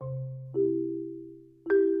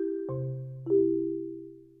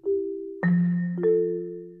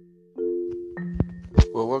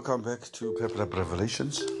welcome back to Pepper Up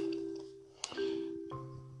Revelations.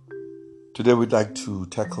 Today we'd like to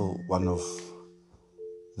tackle one of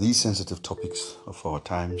the sensitive topics of our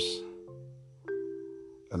times,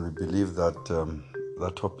 and we believe that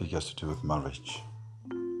that topic has to do with marriage.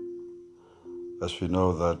 As we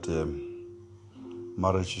know that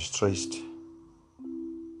marriage is traced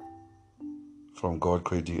from God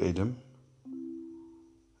creating Adam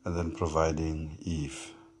and then providing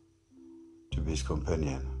Eve to be his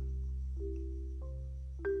companion.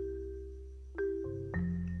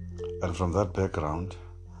 And from that background,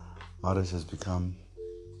 marriage has become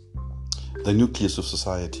the nucleus of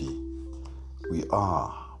society. We are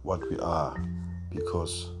what we are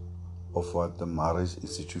because of what the marriage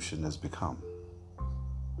institution has become.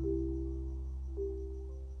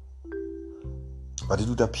 But it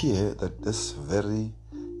would appear that this very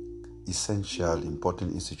essential,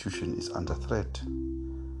 important institution is under threat,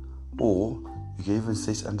 or you can even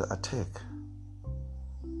say it's under attack.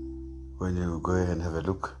 When you go ahead and have a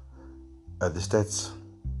look at the stats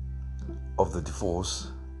of the divorce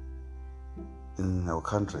in our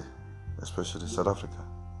country, especially South Africa,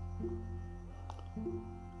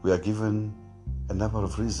 we are given a number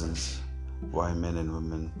of reasons why men and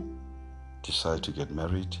women decide to get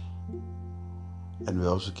married, and we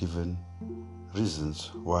are also given reasons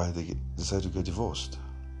why they decide to get divorced.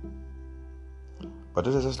 But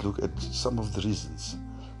let us just look at some of the reasons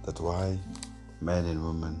that why men and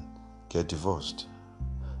women get divorced.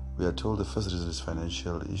 We are told the first reason is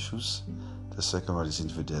financial issues, the second one is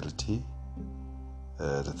infidelity,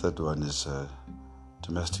 the third one is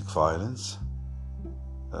domestic violence,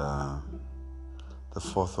 the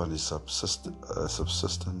fourth one is substance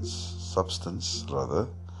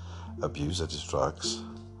abuse, that is drugs,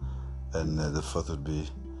 and the fourth would be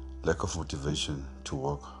lack of motivation to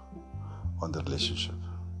work on the relationship.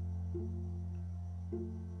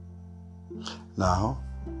 Now,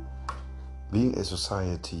 being a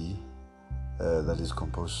society that is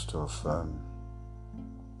composed of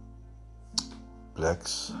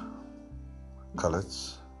blacks,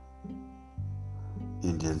 coloreds,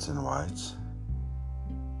 Indians and whites,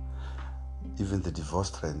 even the divorce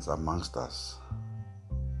trends amongst us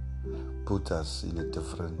put us in a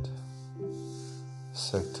different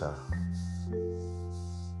sector.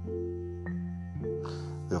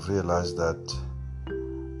 We've realized that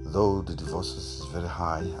though the divorces is very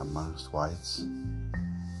high amongst whites,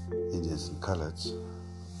 Indians and coloreds,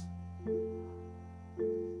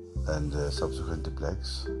 and subsequently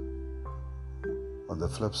blacks, on the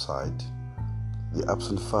flip side, the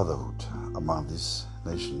absent fatherhood among these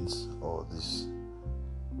nations or these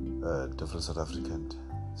different South African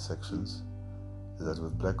sections is that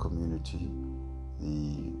with black community,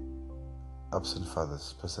 the absent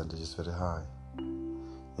fathers percentage is very high.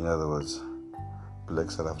 In other words, black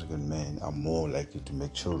South African men are more likely to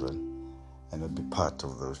make children and will be part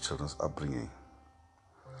of those children's upbringing.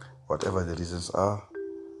 Whatever the reasons are,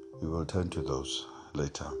 we will turn to those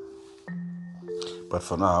later. But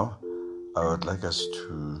for now, I would like us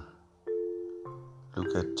to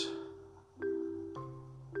look at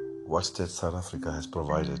what state South Africa has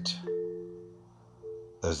provided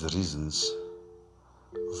as the reasons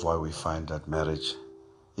of why we find that marriage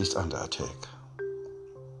is under attack.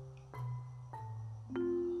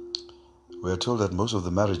 We are told that most of the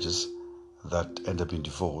marriages that end up in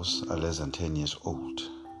divorce are less than 10 years old.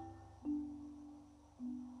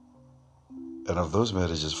 And of those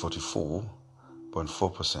marriages,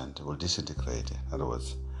 44.4% will disintegrate. In other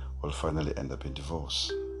words, will finally end up in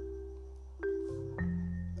divorce.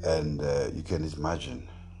 And you can imagine,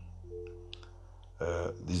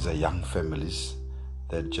 these are young families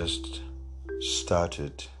that just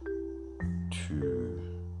started to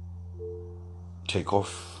take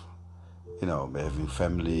off, having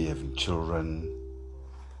family, having children,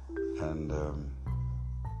 and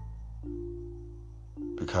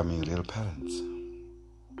becoming real parents.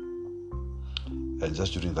 And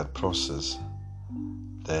just during that process,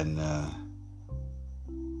 then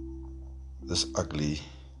this ugly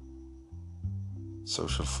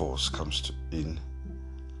social force comes in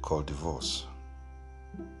called divorce.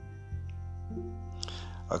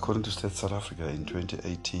 According to State South Africa in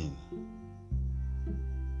 2018,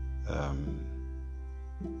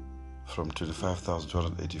 from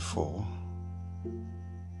 25,284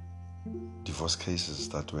 divorce cases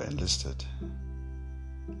that were enlisted,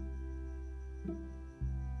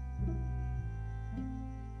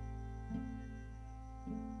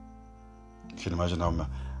 you can imagine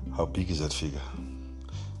how big is that figure.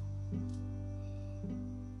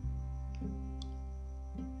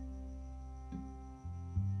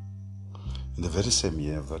 In the very same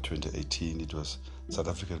year of that 2018, it was South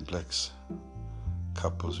African blacks,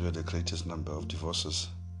 couples who had the greatest number of divorces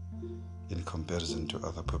in comparison to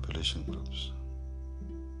other population groups.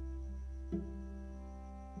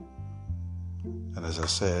 And as I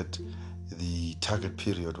said, the target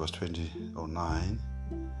period was 2009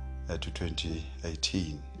 to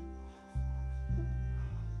 2018.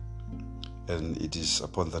 And it is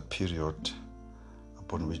upon that period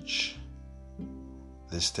upon which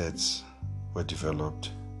the stats were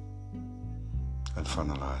developed and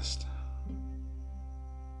finalized.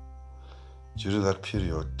 During that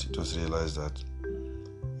period, it was realized that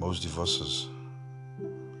most divorces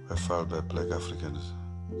were filed by black Africans.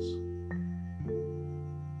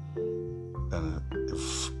 And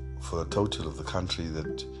for the total of the country,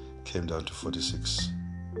 that came down to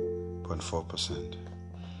 46.4%.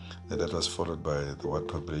 And that was followed by the white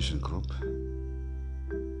population group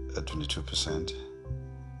at 22%.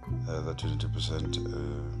 That 22%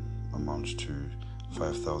 amounts to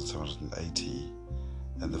 5,780,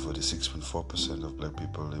 and the 46.4% of black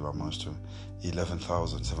people amounts to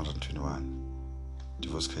 11,721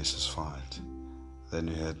 divorce cases filed. Then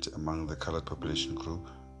you had among the colored population group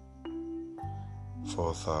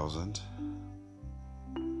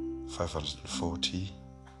 4,540,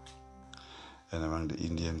 and among the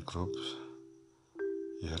Indian group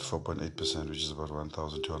you had 4.8%, which is about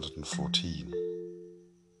 1,214.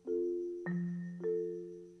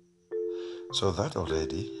 So that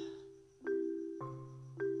already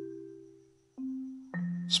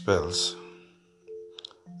spells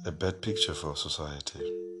a bad picture for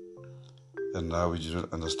society. And now we do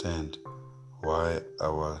not understand why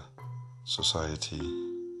our society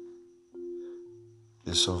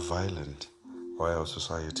is so violent, why our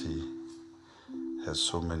society has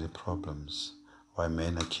so many problems, why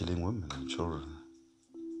men are killing women and children.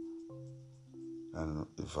 And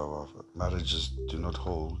if our marriages do not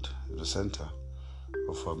hold, the center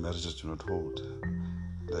of our marriages do not hold,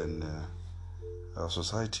 then our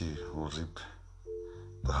society will reap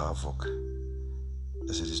the havoc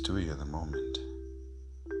as it is doing at the moment.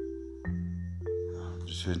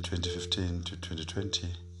 Between 2015 to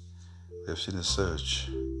 2020, we have seen a surge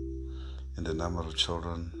in the number of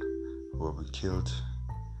children who have been killed,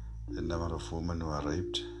 the number of women who are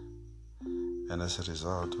raped, and as a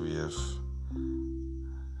result, we have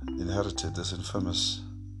inherited this infamous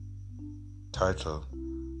title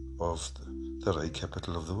of the rape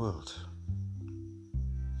capital of the world.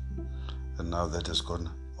 And now that has gone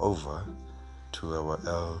over to our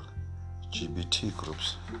LGBT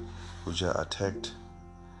groups, which are attacked,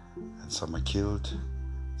 and some are killed,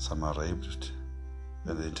 some are raped,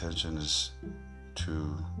 and the intention is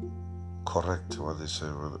to correct what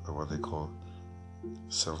they call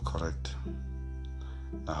self-correct.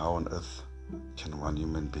 Now, how on earth can one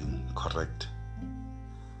human being correct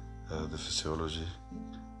the physiology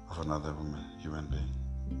of another human being?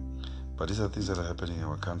 But these are things that are happening in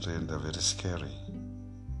our country, and they're very scary.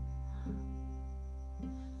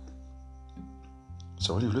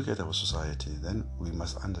 So when you look at our society, then we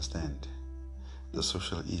must understand the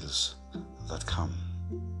social ills that come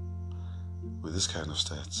with this kind of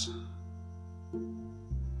stats.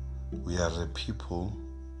 We are a people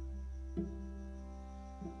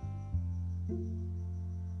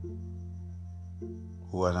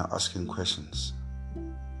who are now asking questions.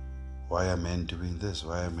 Why are men doing this?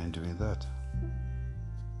 Why are men doing that?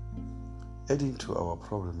 Adding to our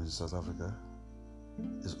problem in South Africa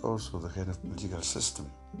is also the kind of political system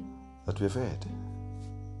that we've had.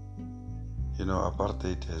 You know,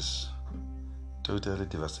 apartheid has totally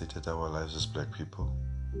devastated our lives as black people.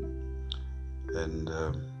 And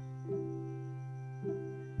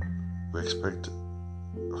we expect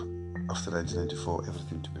after 1994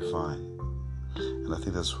 everything to be fine. And I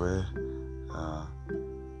think that's where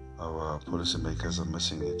our policymakers are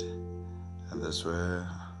missing it. And that's where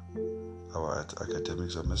our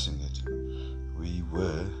academics are missing it. We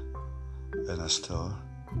were and are still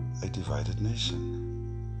a divided nation.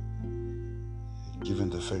 Given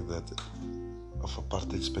the fact that of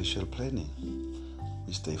apartheid spatial planning,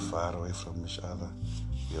 we stay far away from each other.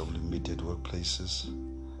 We only meet at workplaces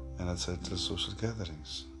and at certain social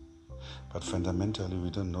gatherings. But fundamentally, we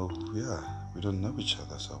don't know who we are. We don't know each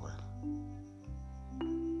other so well.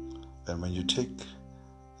 And when you take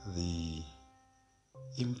the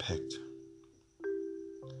impact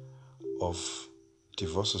of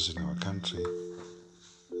divorces in our country,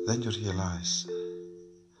 then you realize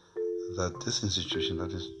that this institution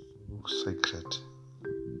that is sacred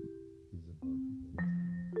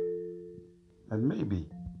and maybe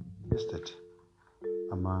missed it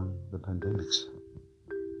among the pandemics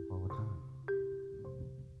of our time.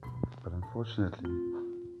 But unfortunately,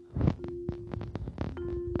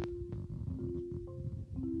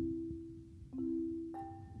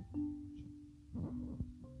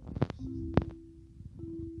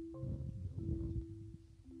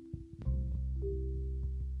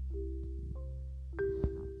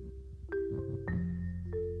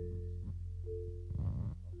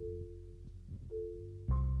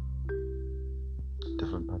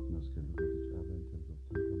 Some partners can look at each other in terms of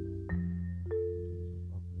temperament, in terms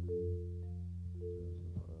of upbringing, in terms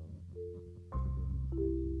of academic ability,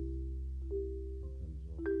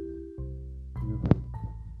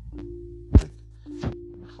 in terms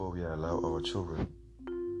of before we allow our children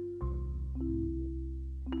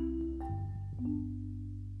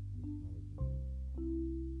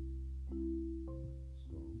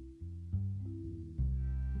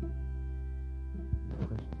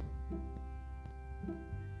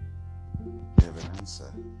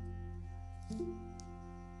answer.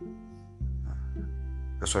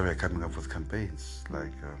 That's why we are coming up with campaigns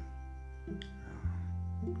like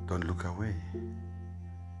don't look away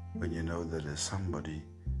when you know that there's somebody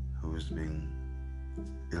who is being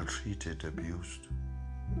ill-treated, abused.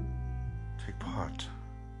 Take part.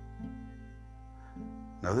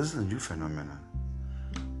 Now this is a new phenomenon.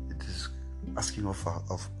 It is asking of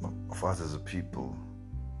us as a people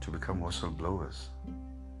to become whistleblowers.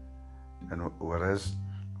 And whereas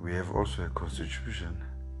we have also a constitution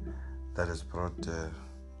that has brought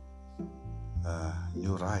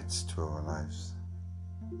new rights to our lives.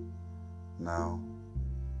 Now,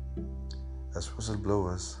 as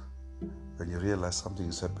whistleblowers, when you realize something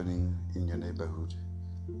is happening in your neighborhood,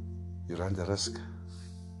 you run the risk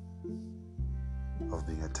of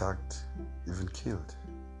being attacked, even killed.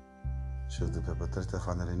 Should the perpetrator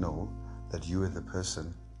finally know that you were the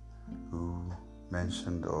person who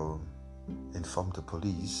mentioned or informed the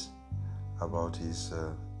police about his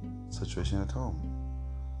situation at home.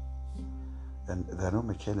 And there are no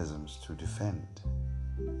mechanisms to defend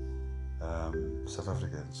South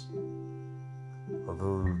Africans.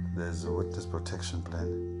 Although there's a witness protection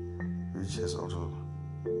plan, which has also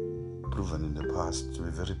proven in the past to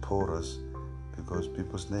be very porous because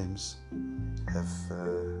people's names have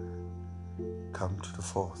come to the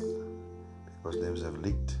forth, people's names have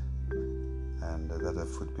leaked, and that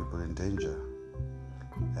have put people in danger.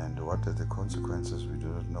 And what are the consequences, we do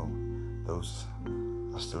not know. Those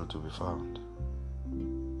are still to be found.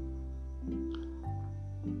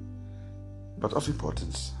 But of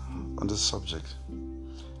importance on this subject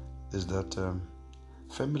is that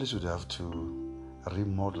families would have to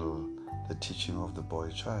remodel the teaching of the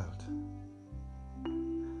boy child.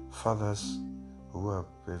 Fathers who are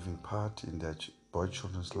having part in their boy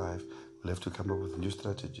children's life will have to come up with new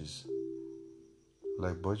strategies.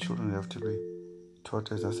 Like boy children have to be taught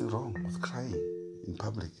there's nothing wrong with crying in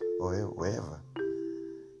public or wherever.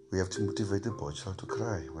 We have to motivate the boy child to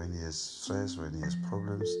cry when he has stress, when he has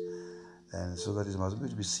problems, and so that it must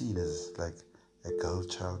be seen as like a girl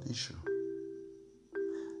child issue.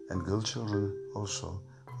 And girl children also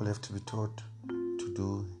will have to be taught to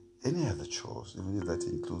do any other chores, even if that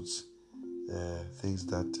includes things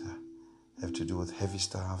that have to do with heavy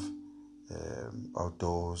stuff,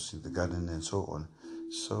 outdoors, in the garden and so on,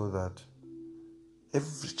 so that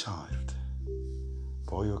every child,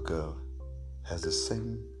 boy or girl, has the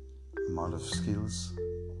same amount of skills,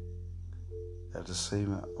 has the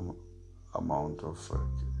same amount of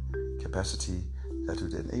capacity that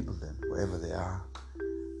would enable them, wherever they are,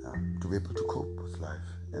 to be able to cope with life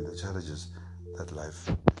and the challenges that life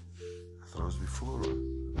throws before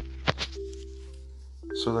them.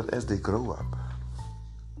 So that as they grow up,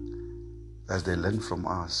 as they learn from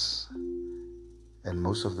us, and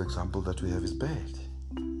most of the example that we have is bad.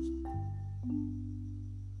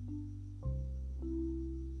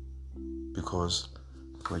 Because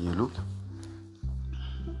when you look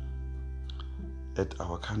at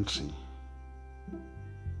our country,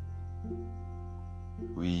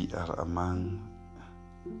 we are among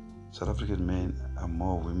South African men are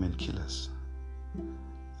more women killers.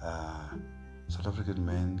 South African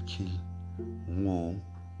men kill more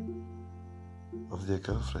of their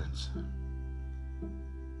girlfriends.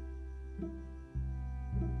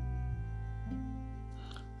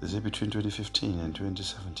 They say between 2015 and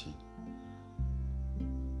 2017,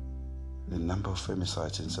 the number of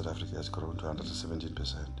femicides in South Africa has grown to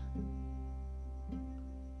 117%.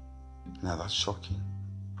 Now that's shocking.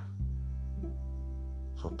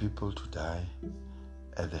 For people to die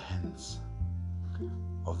at the hands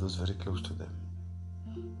of those very close to them.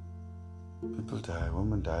 People die,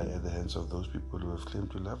 women die at the hands of those people who have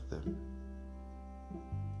claimed to love them.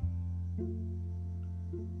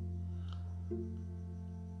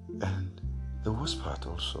 And the worst part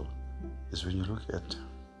also is when you look at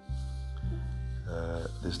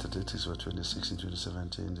the statistics for 2016,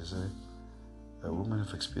 2017, they say women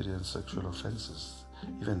have experienced sexual offenses.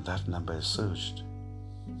 Even that number has surged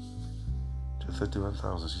to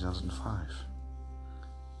 31,605.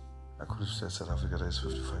 According to South Africa, there is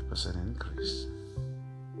 55% increase.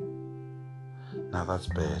 Now that's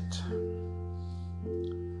bad.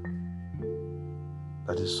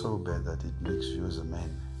 that is so bad that it makes you as a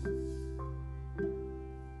man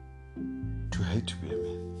to hate to be a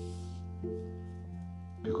man.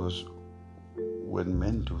 Because when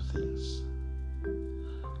men do things,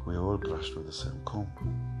 we all brushed with the same comb.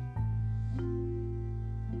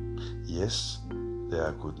 Yes, there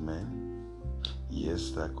are good men.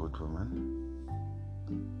 Yes, there are good women.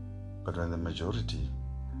 But when the majority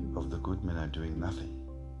of the good men are doing nothing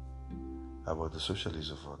about the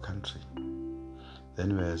socialism of our country,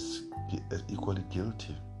 then we are equally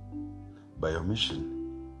guilty by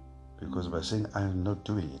omission, because by saying I am not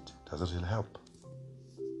doing it doesn't really help.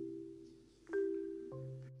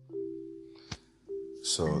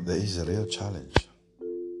 So there is a real challenge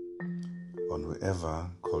on whoever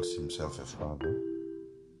calls himself a father,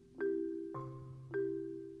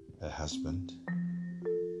 a husband,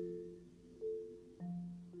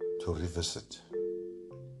 to revisit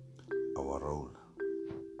our role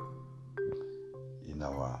in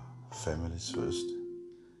our families first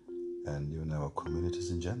and in our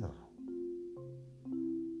communities in general.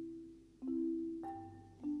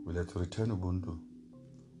 We'll have to return Ubuntu,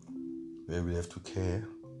 where we have to care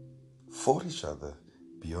for each other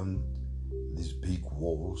beyond these big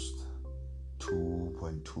walls,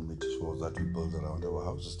 2.2 meters walls that we build around our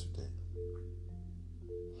houses today.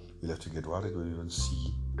 We'll have to get worried when we don't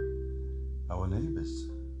see our neighbors.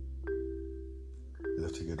 We'll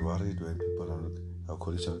have to get worried when people are not, our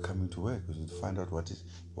colleagues are coming to work. We need to find out what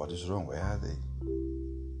is wrong. Where are they?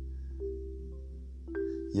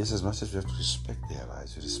 Yes, as much as we have to respect their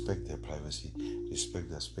rights, respect their privacy, respect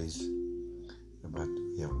their space, but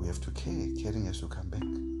yeah, we have to care. Caring has to come back.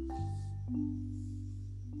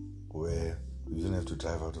 Where we don't have to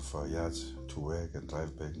drive out of our yards to work and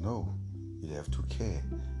drive back. No, we have to care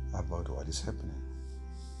about what is happening.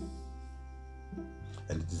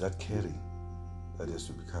 And it is that caring that has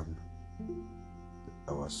to become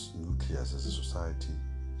our nucleus as a society,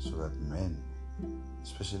 so that men,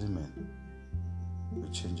 especially men, we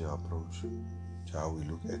change our approach to how we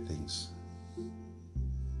look at things,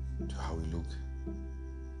 to how we look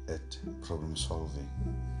at problem solving,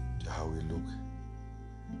 to how we look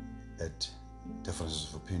at differences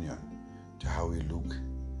of opinion, to how we look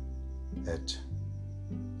at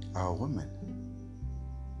our women.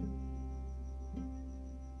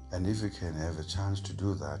 And if we can have a chance to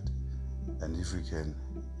do that, and if we can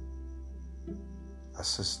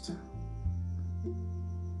assist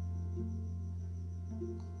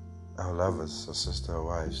our lovers, assist our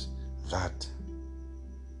wives, that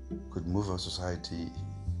could move our society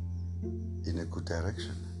in a good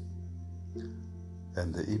direction.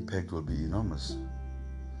 And the impact will be enormous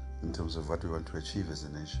in terms of what we want to achieve as a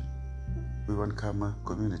nation. We want calmer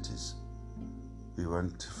communities. We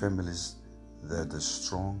want families that are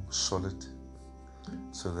strong, solid,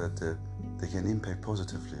 so that they can impact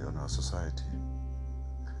positively on our society,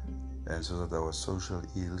 and so that our social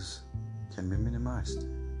ills can be minimized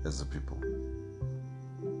as a people.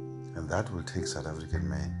 And that will take South African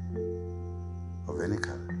men of any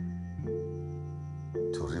color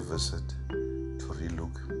to revisit, to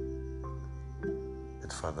relook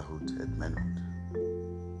at fatherhood, at manhood.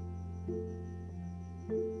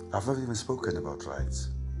 I've not even spoken about rights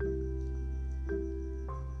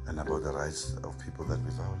and about the rights of people that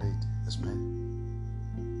we violate as men.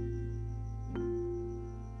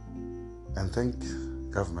 And thank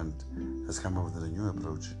government has come up with a new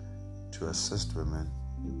approach to assist women,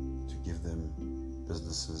 to give them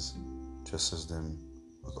businesses, to assist them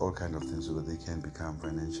with all kinds of things so that they can become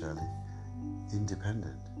financially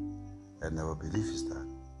independent. And our belief is that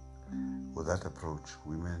with that approach,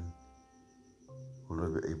 women will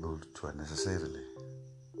not be able to unnecessarily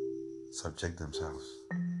subject themselves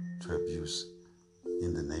to abuse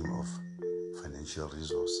in the name of financial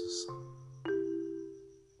resources.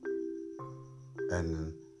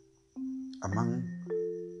 And among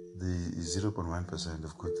the 0.1%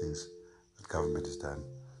 of good things that government has done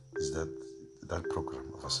is that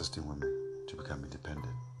program of assisting women to become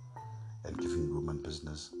independent and giving women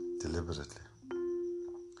business deliberately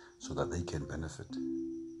so that they can benefit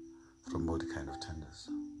from all the kind of tenders.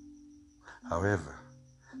 However,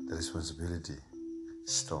 the responsibility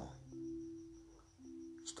still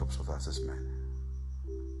stops with us as men.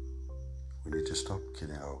 We need to stop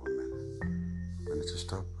killing our women. We need to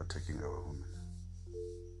stop attacking our women,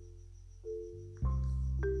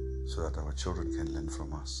 so that our children can learn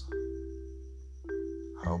from us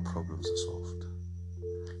how problems are solved.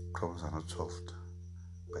 Problems are not solved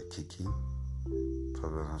by kicking.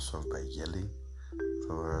 Problems are not solved by yelling.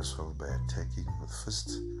 Problems are solved by attacking with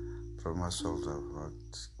fists. Problems are solved by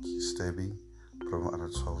stabbing. Problems are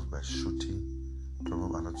not solved by shooting.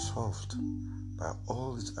 Problems are not solved by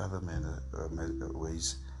all these other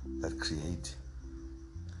ways that create,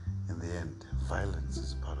 in the end, violence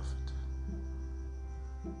is a part of it.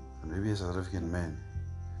 And maybe as South African men,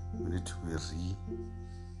 we need to be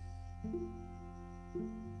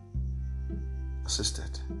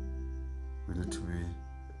assisted. We need to be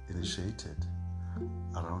initiated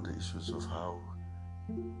around the issues of how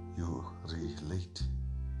you relate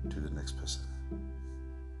to the next person.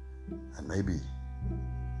 And maybe,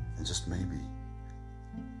 and just maybe,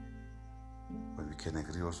 when we can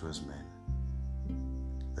agree also as men,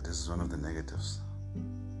 that this is one of the negatives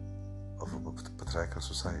of a patriarchal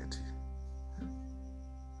society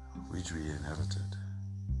which we inherited.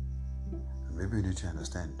 And maybe we need to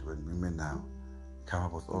understand when women now come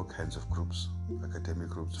up with all kinds of groups, academic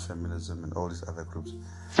groups, feminism, and all these other groups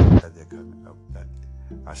that they're coming up, that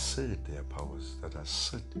assert their powers, that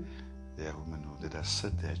assert their womanhood, that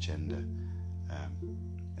assert their gender,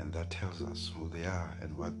 and that tells us who they are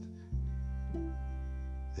and what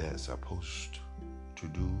they're supposed to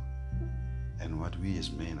do and what we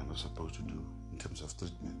as men are not supposed to do in terms of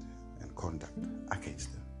treatment and conduct against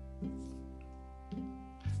them.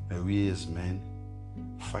 May we as men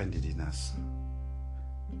find it in us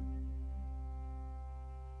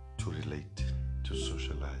to relate, to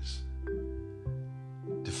socialize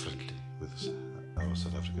differently with our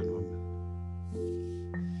South African women.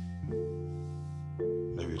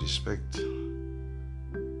 May we respect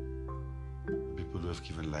people who have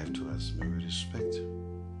given life to us. May we respect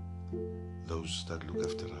those that look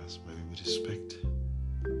after us. May we respect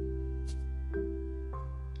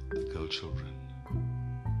the girl children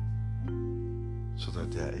so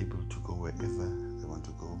that they are able to go wherever they want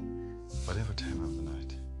to go, whatever time of the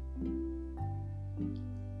night.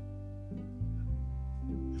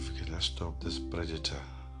 If we can just stop this predator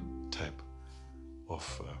type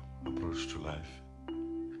of approach to life,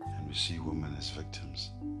 and we see women as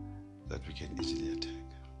victims that we can easily attack,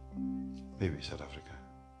 maybe South Africa,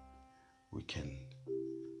 we can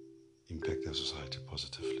impact our society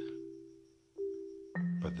positively.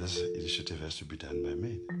 But this initiative has to be done by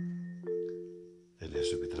men. It has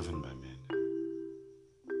to be driven by men.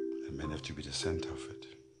 And men have to be the center of it.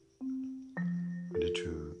 We need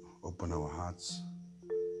to open our hearts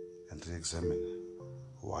and re-examine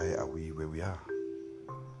why are we where we are.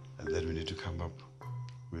 And then we need to come up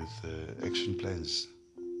with action plans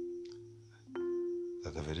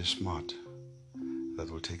that are very smart, that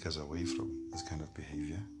will take us away from this kind of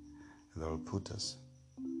behavior, and that will put us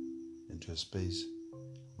into a space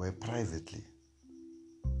where privately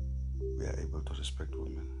we are able to respect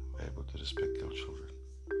women, we are able to respect girl children,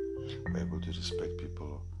 we are able to respect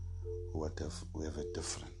people who have a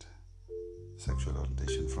different sexual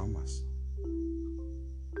orientation from us.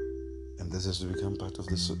 And this has to become part of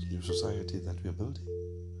this new society that we are building.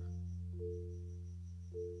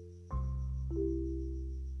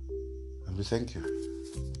 And we thank you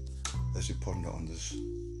as you ponder on these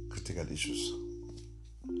critical issues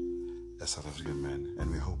as South African men,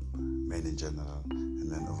 and we hope men in general and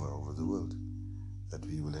men over the world that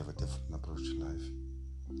we will have a different approach to life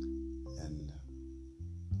and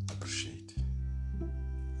appreciate,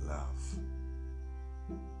 love,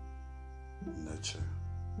 nurture,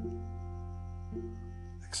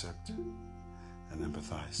 accept, and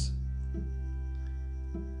empathize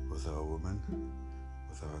with our women,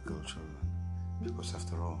 with our girl children, because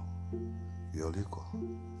after all, we are all equal.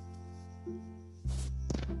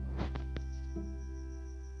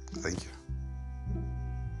 Thank you.